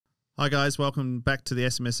Hi guys, welcome back to the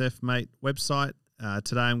SMSF Mate website.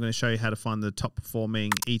 Today I'm going to show you how to find the top performing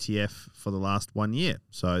ETF for the last 1 year.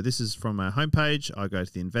 So this is from our homepage. I go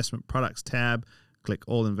to the investment products tab, click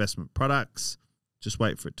all investment products, just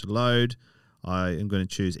wait for it to load. I am going to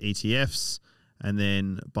choose ETFs, and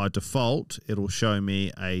then by default it'll show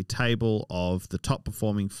me a table of the top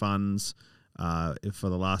performing funds for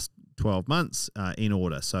the last 12 months in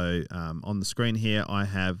order. So on the screen here, I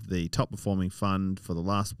have the top performing fund for the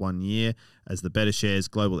last 1 year as the Better Shares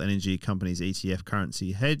Global Energy Companies ETF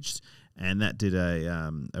currency hedged, and that did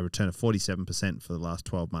a return of 47% for the last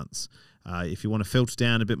 12 months. If you want to filter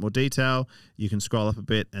down a bit more detail, you can scroll up a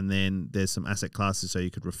bit, and then there's some asset classes, so you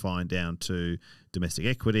could refine down to domestic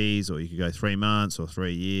equities, or you could go 3 months or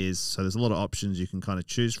 3 years. So there's a lot of options you can kind of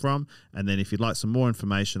choose from. And then if you'd like some more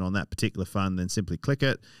information on that particular fund, then simply click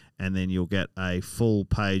it, and then you'll get a full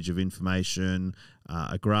page of information,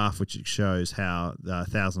 a graph which shows how the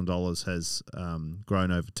 $1,000 has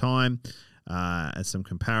grown over time, and some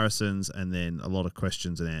comparisons, and then a lot of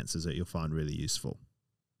questions and answers that you'll find really useful.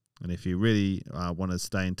 And if you really want to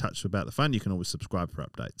stay in touch about the fund, you can always subscribe for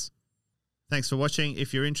updates. Thanks for watching.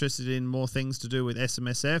 If you're interested in more things to do with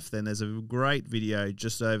SMSF, then there's a great video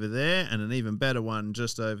just over there and an even better one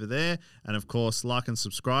just over there. And of course, like and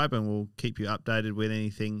subscribe, and we'll keep you updated with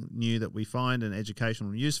anything new that we find and educational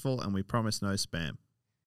and useful, and we promise no spam.